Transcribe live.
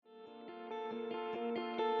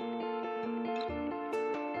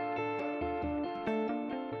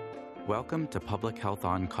Welcome to Public Health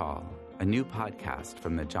on Call, a new podcast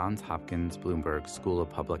from the Johns Hopkins Bloomberg School of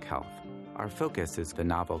Public Health. Our focus is the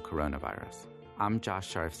novel coronavirus. I'm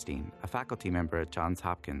Josh Sharfstein, a faculty member at Johns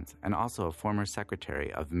Hopkins and also a former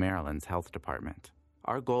secretary of Maryland's Health Department.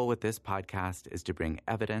 Our goal with this podcast is to bring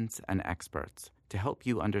evidence and experts to help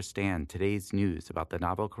you understand today's news about the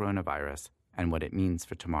novel coronavirus and what it means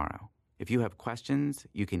for tomorrow. If you have questions,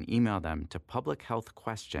 you can email them to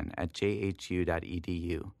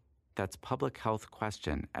publichealthquestion@jhu.edu. That's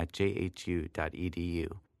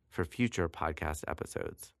publichealthquestion@jhu.edu for future podcast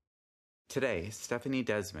episodes. Today, Stephanie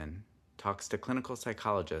Desmon talks to clinical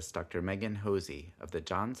psychologist Dr. Megan Hosey of the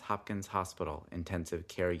Johns Hopkins Hospital Intensive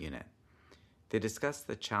Care Unit. They discuss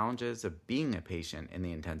the challenges of being a patient in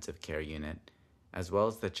the intensive care unit, as well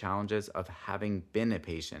as the challenges of having been a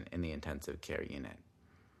patient in the intensive care unit.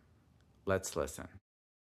 Let's listen.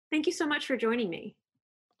 Thank you so much for joining me.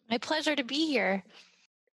 My pleasure to be here.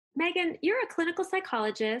 Megan, you're a clinical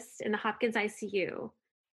psychologist in the Hopkins ICU.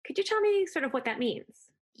 Could you tell me sort of what that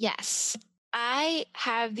means? Yes. I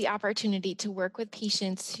have the opportunity to work with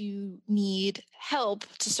patients who need help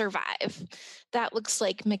to survive. That looks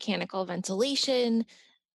like mechanical ventilation,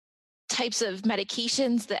 types of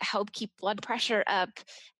medications that help keep blood pressure up,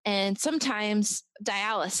 and sometimes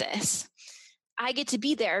dialysis. I get to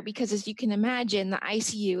be there because, as you can imagine, the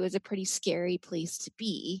ICU is a pretty scary place to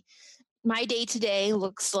be. My day-to-day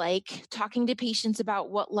looks like talking to patients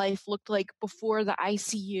about what life looked like before the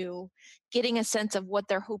ICU, getting a sense of what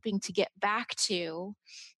they're hoping to get back to,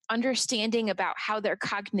 understanding about how their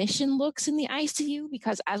cognition looks in the ICU,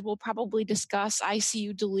 because as we'll probably discuss,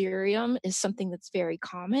 ICU delirium is something that's very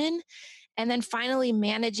common. And then finally,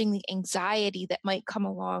 managing the anxiety that might come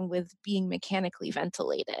along with being mechanically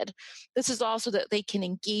ventilated. This is also that they can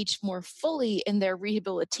engage more fully in their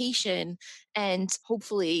rehabilitation and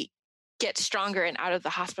hopefully get stronger and out of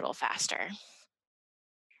the hospital faster.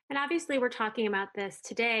 And obviously, we're talking about this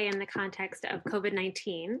today in the context of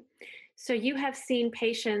COVID-19. So you have seen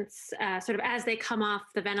patients sort of as they come off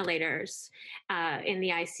the ventilators in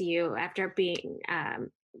the ICU after being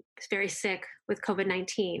very sick with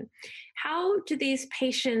COVID-19. How do these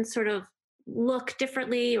patients sort of look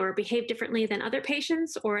differently or behave differently than other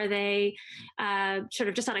patients, or are they sort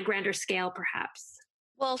of just on a grander scale, perhaps?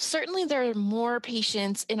 Well, certainly there are more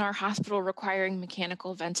patients in our hospital requiring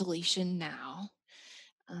mechanical ventilation now.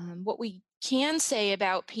 What we can say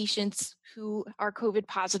about patients who are COVID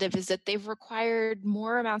positive is that they've required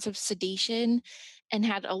more amounts of sedation and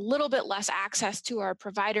had a little bit less access to our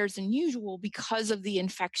providers than usual because of the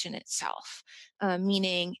infection itself.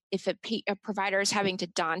 Meaning if a provider is having to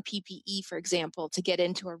don PPE, for example, to get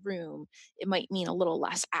into a room, it might mean a little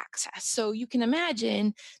less access. So you can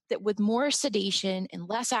imagine that with more sedation and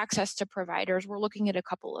less access to providers, we're looking at a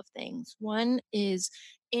couple of things. One is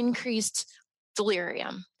increased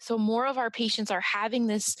delirium. So more of our patients are having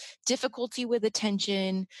this difficulty with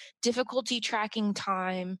attention, difficulty tracking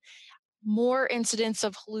time, more incidents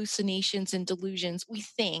of hallucinations and delusions, we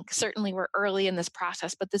think. Certainly we're early in this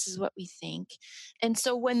process, but this is what we think. And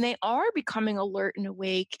so when they are becoming alert and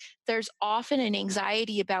awake, there's often an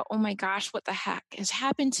anxiety about, oh my gosh, what the heck has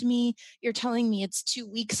happened to me? You're telling me it's 2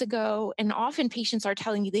 weeks ago. And often patients are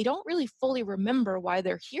telling you they don't really fully remember why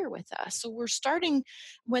they're here with us. So we're starting,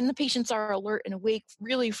 when the patients are alert and awake,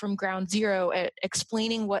 really from ground zero at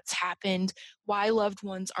explaining what's happened, why loved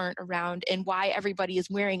ones aren't around, and why everybody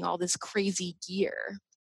is wearing all this crazy gear.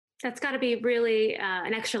 That's got to be really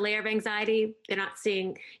an extra layer of anxiety. They're not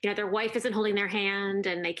seeing, their wife isn't holding their hand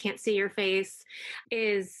and they can't see your face.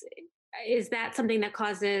 Is that something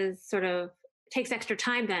that takes extra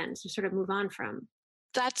time then to sort of move on from?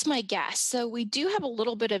 That's my guess. So we do have a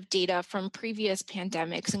little bit of data from previous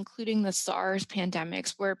pandemics, including the SARS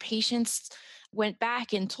pandemics, where patients went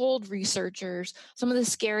back and told researchers some of the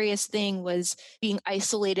scariest thing was being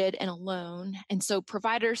isolated and alone. And so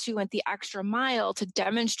providers who went the extra mile to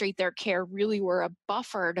demonstrate their care really were a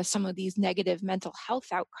buffer to some of these negative mental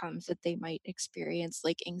health outcomes that they might experience,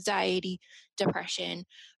 like anxiety, depression,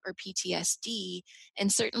 or PTSD. And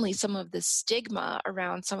certainly some of the stigma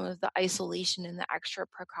around some of the isolation and the extra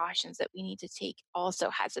precautions that we need to take also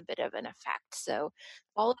has a bit of an effect. So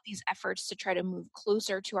all of these efforts to try to move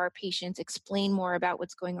closer to our patients, explain more about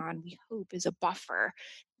what's going on, we hope is a buffer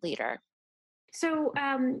later. So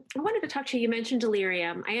I wanted to talk to you. You mentioned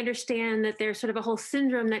delirium. I understand that there's sort of a whole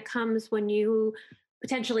syndrome that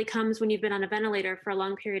potentially comes when you've been on a ventilator for a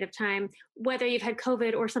long period of time, whether you've had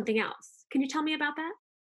COVID or something else. Can you tell me about that?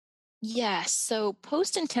 Yes. So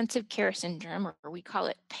post-intensive care syndrome, or we call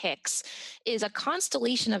it PICS, is a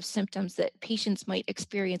constellation of symptoms that patients might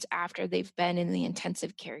experience after they've been in the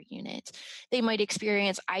intensive care unit. They might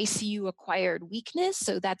experience ICU acquired weakness.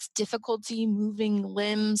 So that's difficulty moving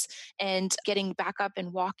limbs and getting back up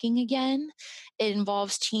and walking again. It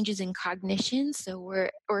involves changes in cognition. So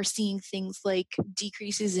we're seeing things like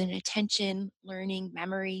decreases in attention, learning,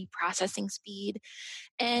 memory, processing speed,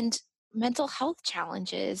 and mental health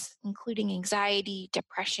challenges, including anxiety,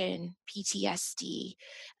 depression, PTSD.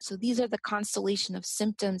 So these are the constellation of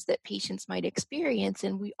symptoms that patients might experience.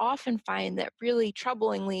 And we often find that really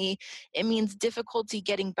troublingly, it means difficulty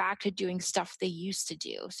getting back to doing stuff they used to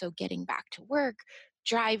do. So getting back to work,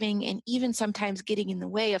 driving, and even sometimes getting in the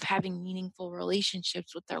way of having meaningful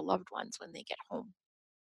relationships with their loved ones when they get home.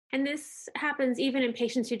 And this happens even in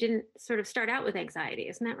patients who didn't sort of start out with anxiety,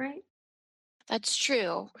 isn't that right? That's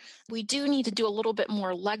true. We do need to do a little bit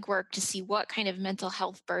more legwork to see what kind of mental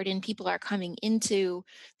health burden people are coming into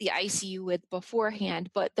the ICU with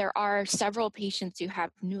beforehand, but there are several patients who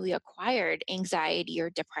have newly acquired anxiety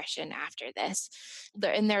or depression after this.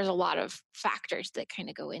 And there's a lot of factors that kind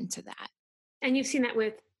of go into that. And you've seen that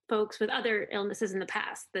with folks with other illnesses in the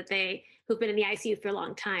past that they who've been in the ICU for a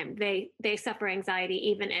long time. They suffer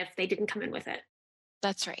anxiety even if they didn't come in with it.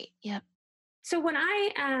 That's right. Yep. So when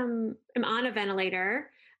I am on a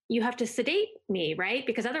ventilator, you have to sedate me, right?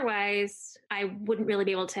 Because otherwise I wouldn't really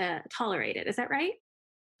be able to tolerate it. Is that right?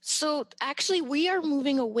 So, actually, we are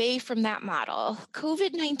moving away from that model.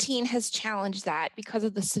 COVID-19 has challenged that because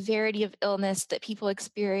of the severity of illness that people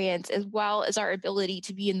experience, as well as our ability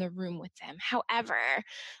to be in the room with them. However,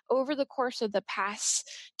 over the course of the past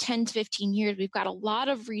 10 to 15 years, we've got a lot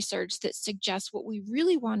of research that suggests what we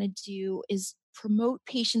really want to do is promote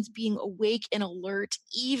patients being awake and alert,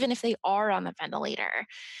 even if they are on the ventilator.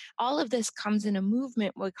 All of this comes in a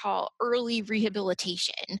movement we call early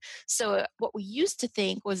rehabilitation. So what we used to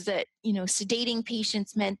think was that, sedating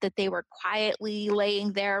patients meant that they were quietly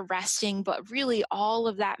laying there resting, but really all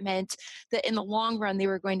of that meant that in the long run, they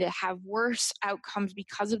were going to have worse outcomes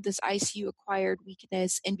because of this ICU acquired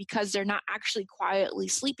weakness. And because they're not actually quietly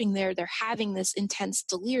sleeping there, they're having this intense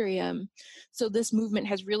delirium. So this movement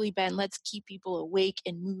has really been, let's keep people awake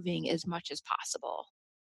and moving as much as possible.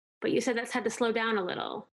 But you said that's had to slow down a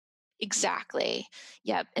little. Exactly.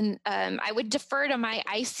 Yep. And I would defer to my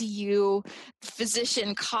ICU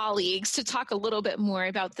physician colleagues to talk a little bit more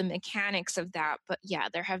about the mechanics of that. But yeah,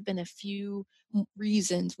 there have been a few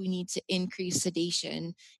reasons we need to increase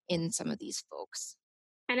sedation in some of these folks.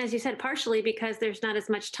 And as you said, partially because there's not as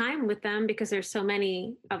much time with them because there's so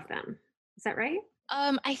many of them. Is that right?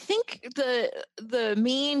 I think the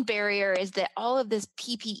main barrier is that all of this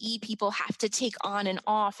PPE people have to take on and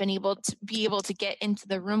off and be able to get into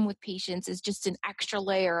the room with patients is just an extra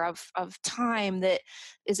layer of time that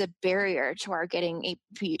is a barrier to our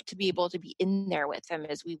to be able to be in there with them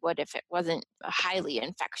as we would if it wasn't a highly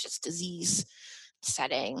infectious disease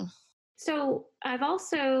setting. So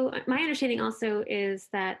my understanding also is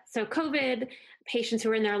that, so COVID patients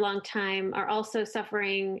who are in there a long time are also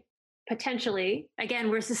suffering potentially,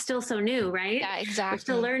 again, this is still so new, right? Yeah, We're still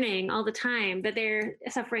exactly. learning all the time that they're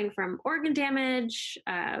suffering from organ damage,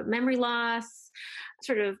 memory loss,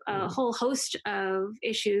 sort of a whole host of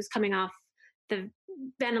issues coming off the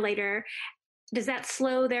ventilator. Does that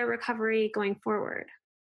slow their recovery going forward?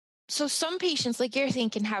 So some patients, like you're saying,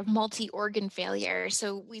 can have multi-organ failure.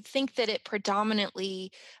 So we think that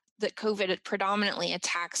that COVID predominantly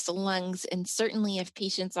attacks the lungs. And certainly if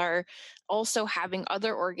patients are also having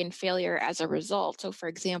other organ failure as a result, so for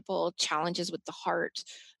example, challenges with the heart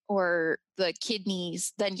or the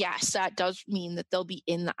kidneys, then yes, that does mean that they'll be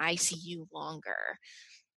in the ICU longer.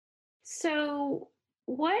 So,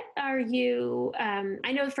 what are you?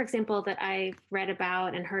 I know, for example, that I've read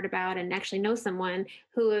about and heard about, and actually know someone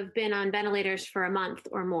who have been on ventilators for a month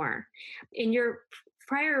or more. In your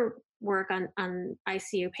prior work on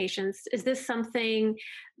ICU patients, is this something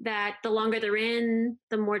that the longer they're in,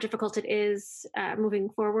 the more difficult it is moving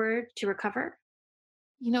forward to recover?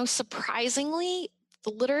 Surprisingly, the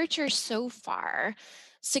literature so far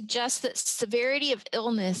suggests that severity of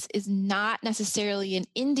illness is not necessarily an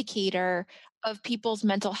indicator of people's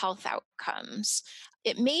mental health outcomes.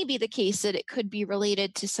 It may be the case that it could be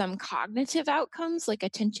related to some cognitive outcomes like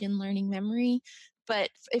attention, learning, memory.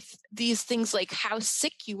 But if these things like how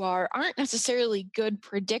sick you are aren't necessarily good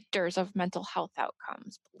predictors of mental health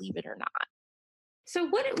outcomes, believe it or not. So,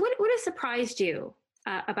 what has surprised you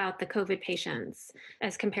about the COVID patients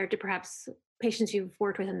as compared to perhaps patients you've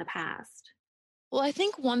worked with in the past? Well, I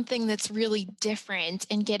think one thing that's really different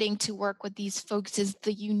in getting to work with these folks is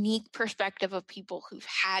the unique perspective of people who've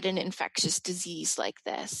had an infectious disease like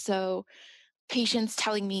this. So patients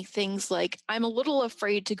telling me things like, I'm a little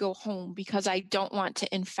afraid to go home because I don't want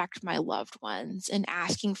to infect my loved ones, and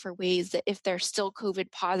asking for ways that if they're still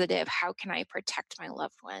COVID positive, how can I protect my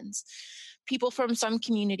loved ones? People from some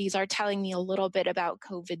communities are telling me a little bit about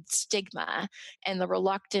COVID stigma and the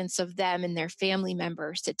reluctance of them and their family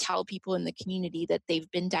members to tell people in the community that they've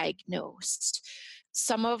been diagnosed.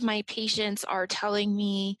 Some of my patients are telling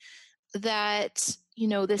me that,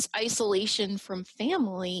 this isolation from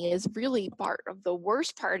family is really part of the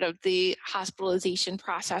worst part of the hospitalization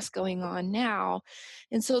process going on now.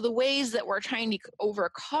 And so the ways that we're trying to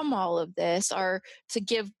overcome all of this are to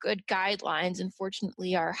give good guidelines. And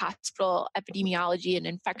fortunately, our hospital epidemiology and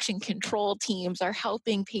infection control teams are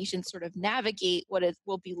helping patients sort of navigate what it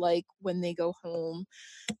will be like when they go home.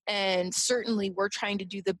 And certainly we're trying to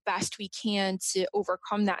do the best we can to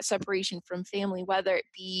overcome that separation from family, whether it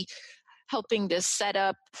be helping to set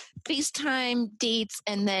up FaceTime dates.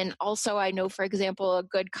 And then also I know, for example, a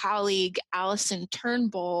good colleague, Allison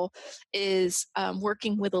Turnbull, is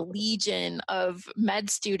working with a legion of med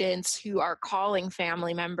students who are calling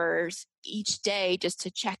family members each day just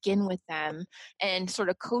to check in with them and sort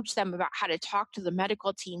of coach them about how to talk to the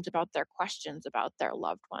medical teams about their questions about their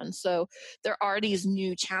loved ones. So there are these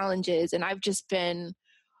new challenges, and I've just been,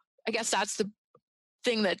 I guess that's the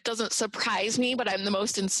thing that doesn't surprise me, but I'm the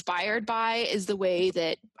most inspired by, is the way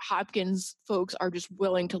that Hopkins folks are just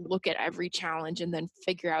willing to look at every challenge and then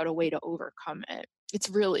figure out a way to overcome it. It's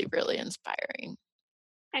really, really inspiring.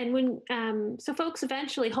 And when, so folks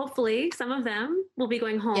eventually, hopefully, some of them will be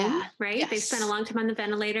going home, right? Yes. They've spent a long time on the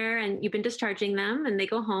ventilator and you've been discharging them and they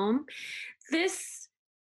go home. This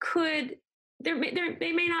could, they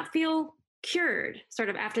may not feel cured sort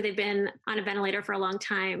of after they've been on a ventilator for a long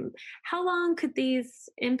time. How long could these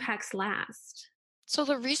impacts last? So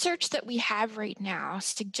the research that we have right now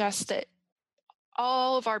suggests that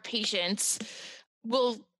all of our patients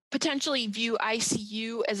will potentially view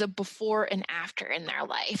ICU as a before and after in their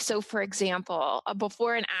life. So for example, a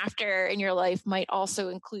before and after in your life might also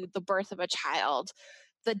include the birth of a child,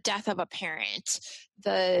 the death of a parent,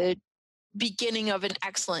 the beginning of an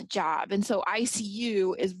excellent job. And so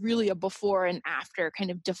ICU is really a before and after kind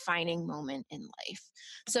of defining moment in life.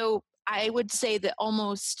 So I would say that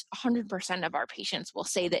almost 100% of our patients will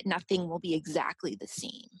say that nothing will be exactly the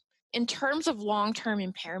same. In terms of long-term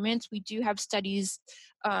impairments, we do have studies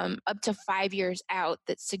up to 5 years out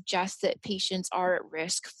that suggest that patients are at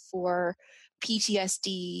risk for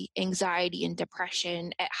PTSD, anxiety, and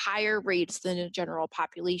depression at higher rates than the general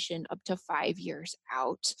population up to 5 years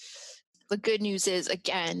out. The good news is,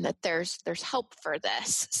 again, that there's help for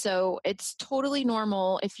this. So it's totally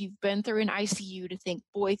normal if you've been through an ICU to think,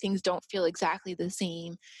 boy, things don't feel exactly the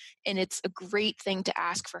same. And it's a great thing to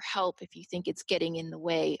ask for help if you think it's getting in the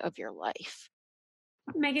way of your life.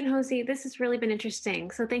 Megan, Hosey, this has really been interesting.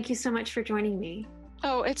 So thank you so much for joining me.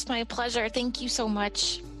 Oh, it's my pleasure. Thank you so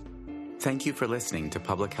much. Thank you for listening to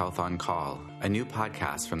Public Health on Call, a new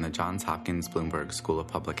podcast from the Johns Hopkins Bloomberg School of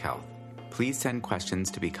Public Health. Please send questions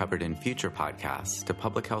to be covered in future podcasts to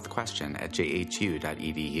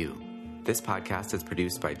publichealthquestion@jhu.edu. This podcast is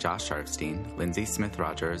produced by Josh Sharfstein, Lindsay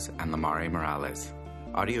Smith-Rogers, and Lamare Morales.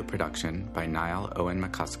 Audio production by Niall Owen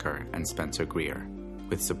McCusker and Spencer Greer,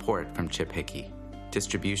 with support from Chip Hickey.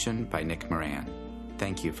 Distribution by Nick Moran.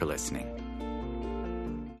 Thank you for listening.